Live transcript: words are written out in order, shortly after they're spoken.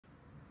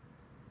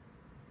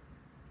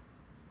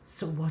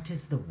So what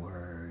is the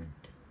word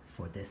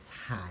for this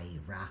high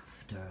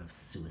rafter of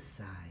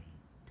suicide?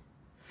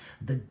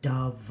 The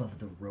dove of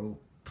the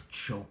rope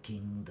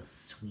choking the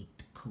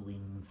sweet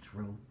cooing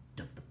throat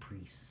of the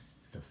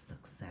priests of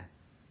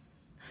success.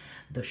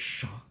 The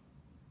shock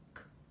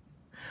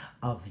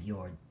of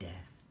your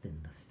death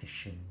in the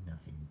fission of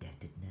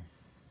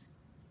indebtedness.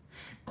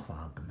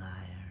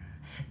 Quagmire,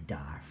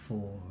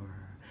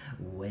 Darfur,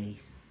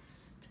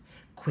 waste,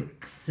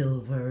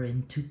 quicksilver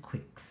into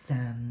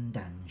quicksand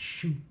and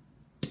shoot.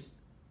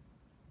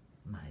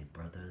 My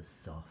brother's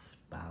soft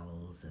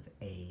bowels of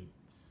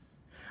AIDS,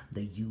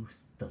 the youth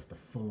of the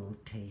full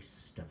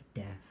taste of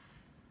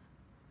death.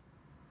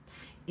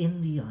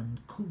 In the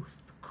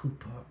uncouth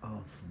cooper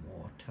of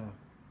water,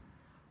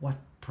 what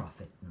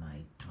profit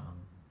my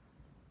tongue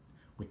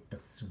with the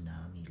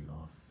tsunami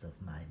loss of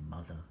my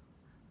mother,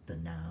 the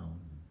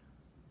noun?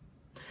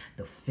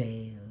 The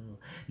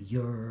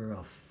failure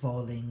of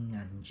falling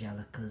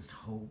Angelica's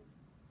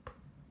hope,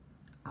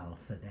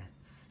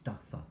 alphabet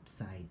stuff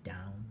upside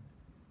down,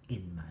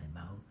 in my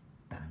mouth,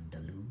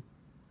 Bandaloo,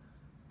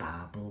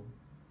 Babel,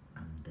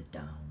 and the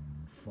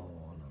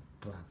downfall of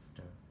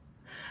plaster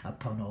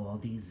upon all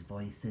these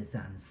voices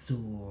and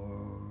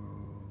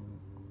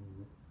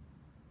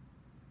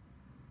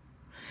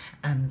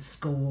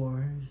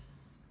scores,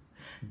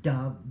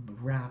 dub,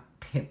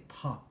 rap,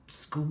 hip-hop,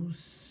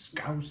 scouse,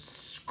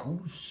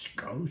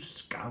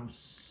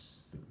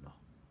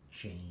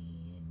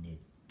 blockchain,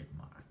 the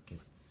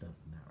markets of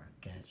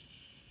Marrakesh.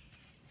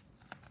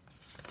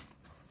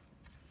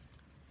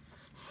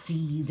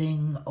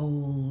 Seething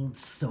old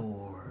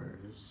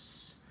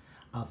sores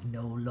of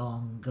no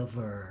longer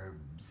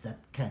verbs that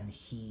can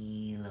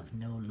heal, of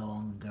no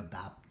longer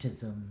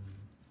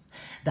baptisms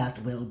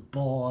that will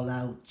bawl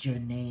out your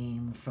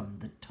name from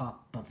the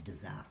top of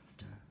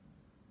disaster.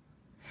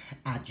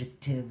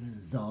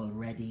 Adjectives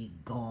already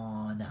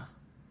gone,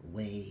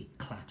 way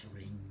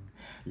clattering,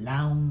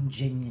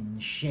 lounging in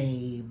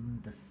shame,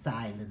 the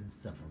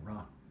silence of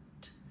rot,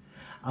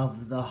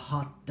 of the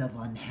hot of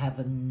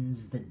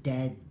unheavens, the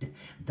dead,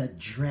 the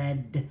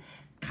dread,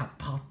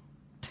 kaput,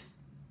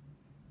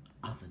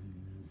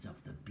 ovens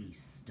of the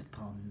beast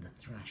upon the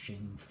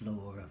thrashing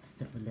floor of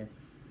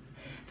syphilis,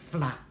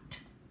 flat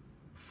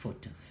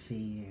foot of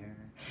fear,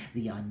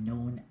 the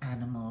unknown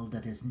animal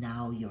that is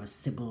now your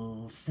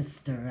Sibyl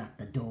sister at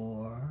the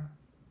door.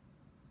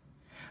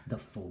 The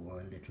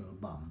 4 little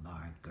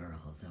Bombard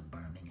girls of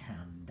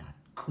Birmingham, that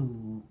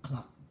Ku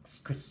Klux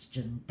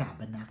Christian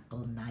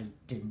tabernacle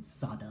night in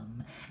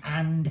Sodom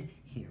and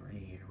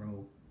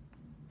Herero.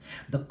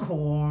 The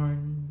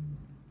corn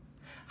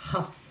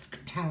husk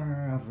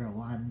terror of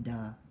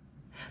Rwanda,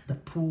 the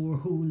poor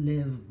who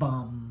live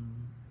bomb.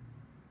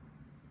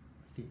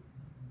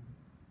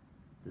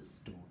 The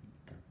story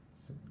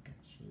cuts and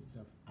gashes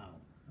of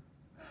our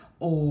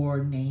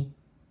ornate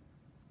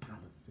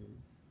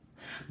palaces.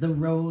 The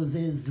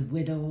rose's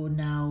widow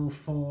now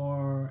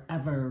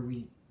forever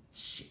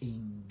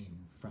reaching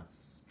in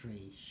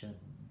frustration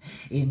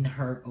in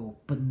her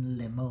open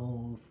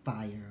limo,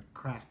 fire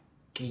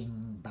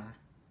cracking back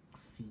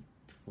seat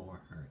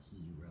for her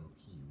hero,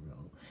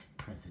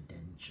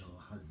 presidential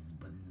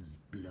husbands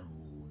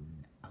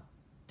blown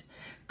out,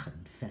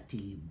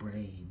 confetti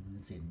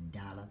brains in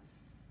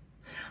Dallas.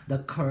 The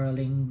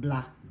curling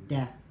black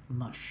death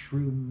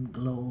mushroom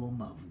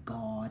gloam of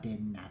God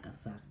in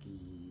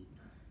Nagasaki.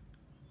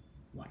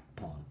 What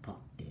Pol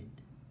Pot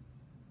did.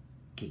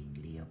 King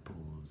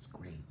Leopold's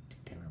great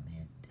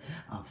pyramid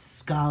of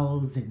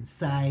skulls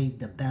inside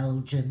the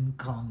Belgian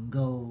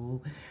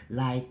Congo,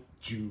 like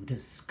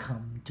Judas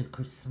come to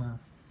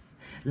Christmas,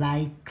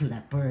 like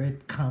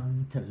leopard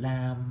come to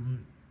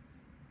lamb,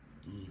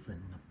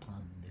 even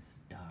upon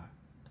this dark,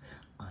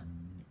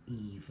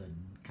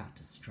 uneven,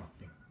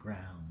 catastrophic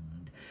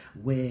ground,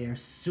 where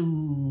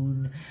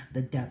soon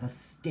the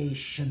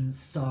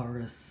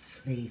devastation-saurus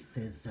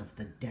faces of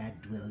the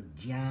dead will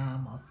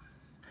jam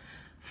us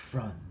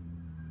frontum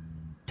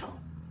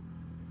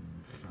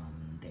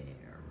from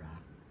their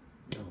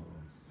rattle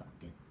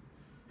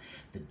sockets,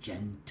 the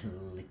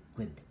gentle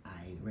liquid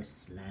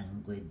iris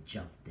language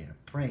of their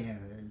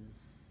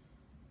prayers,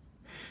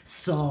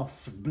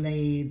 soft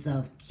blades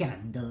of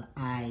candle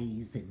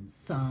eyes in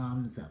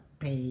psalms of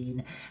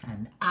pain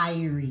and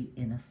airy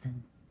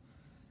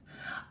innocence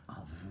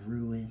of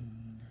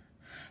ruin,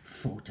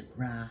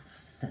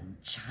 photographs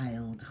and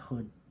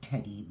childhood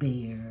teddy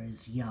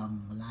bears,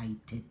 young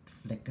lighted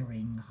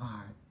flickering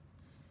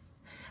hearts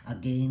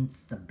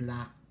against the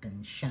black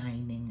and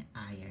shining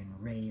iron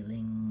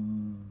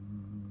railings,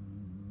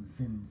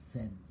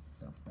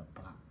 incense of the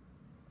box.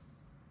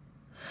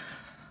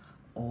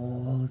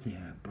 All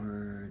their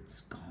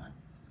birds gone.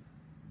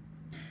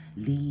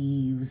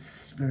 Leaves,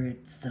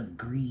 spirits of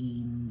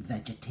green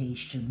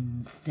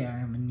vegetation,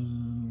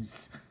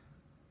 ceremonies,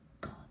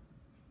 gone.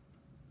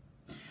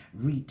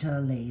 Rita,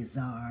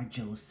 Lazar,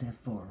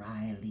 Joseph,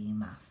 O'Reilly,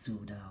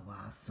 Masuda,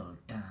 Wa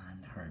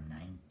Sultan, her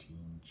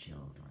 19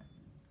 children,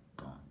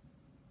 gone.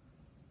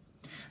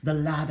 The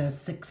latter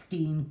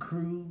 16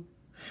 crew,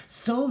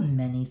 so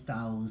many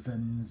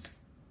thousands,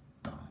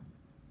 gone.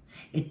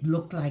 It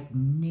looked like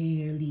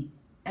nearly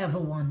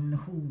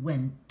everyone who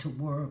went to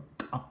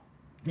work up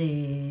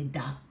there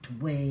that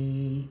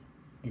way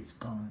is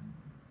gone.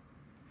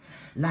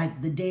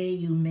 Like the day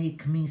you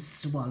make me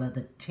swallow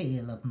the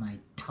tail of my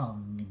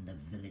tongue in the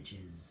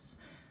villages,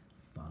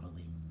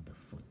 following the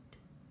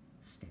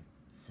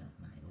footsteps of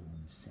my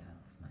own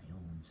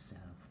self,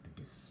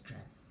 the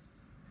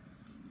distress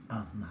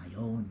of my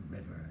own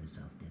rivers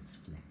of this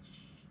flesh.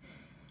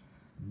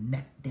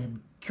 Make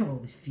them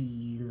cure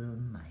feel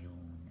my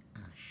own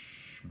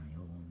ash, my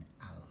own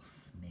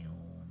alf, my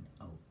own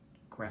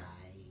outcry.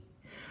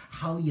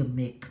 How you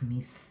make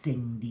me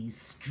sing these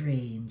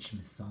strange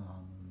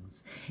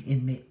songs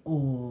in my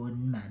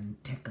own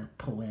manteca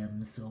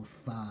poem so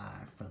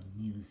far from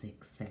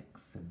music,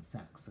 sex, and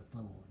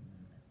saxophone.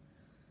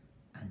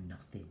 And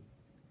nothing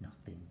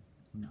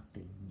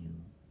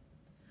new.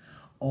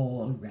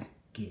 All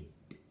ragged,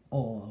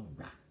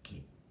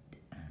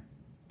 and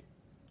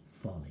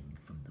falling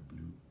from the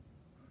blue.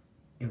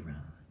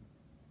 Iran,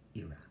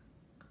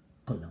 Iraq,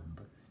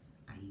 Columbus,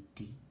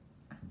 Haiti,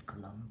 and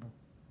Colombo.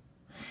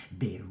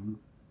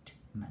 Beirut,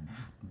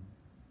 Manhattan,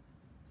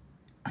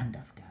 and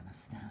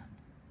Afghanistan.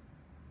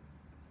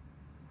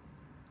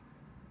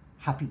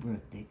 Happy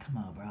birthday,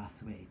 Kamau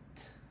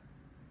Brathwaite.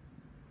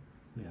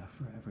 We are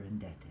forever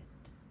indebted.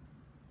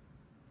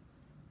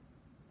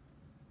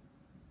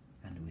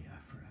 And we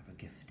are forever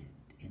gifted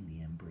in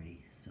the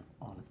embrace of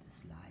all of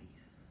this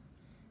life,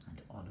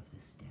 and all of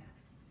this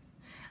death,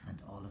 and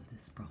all of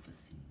this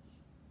prophecy.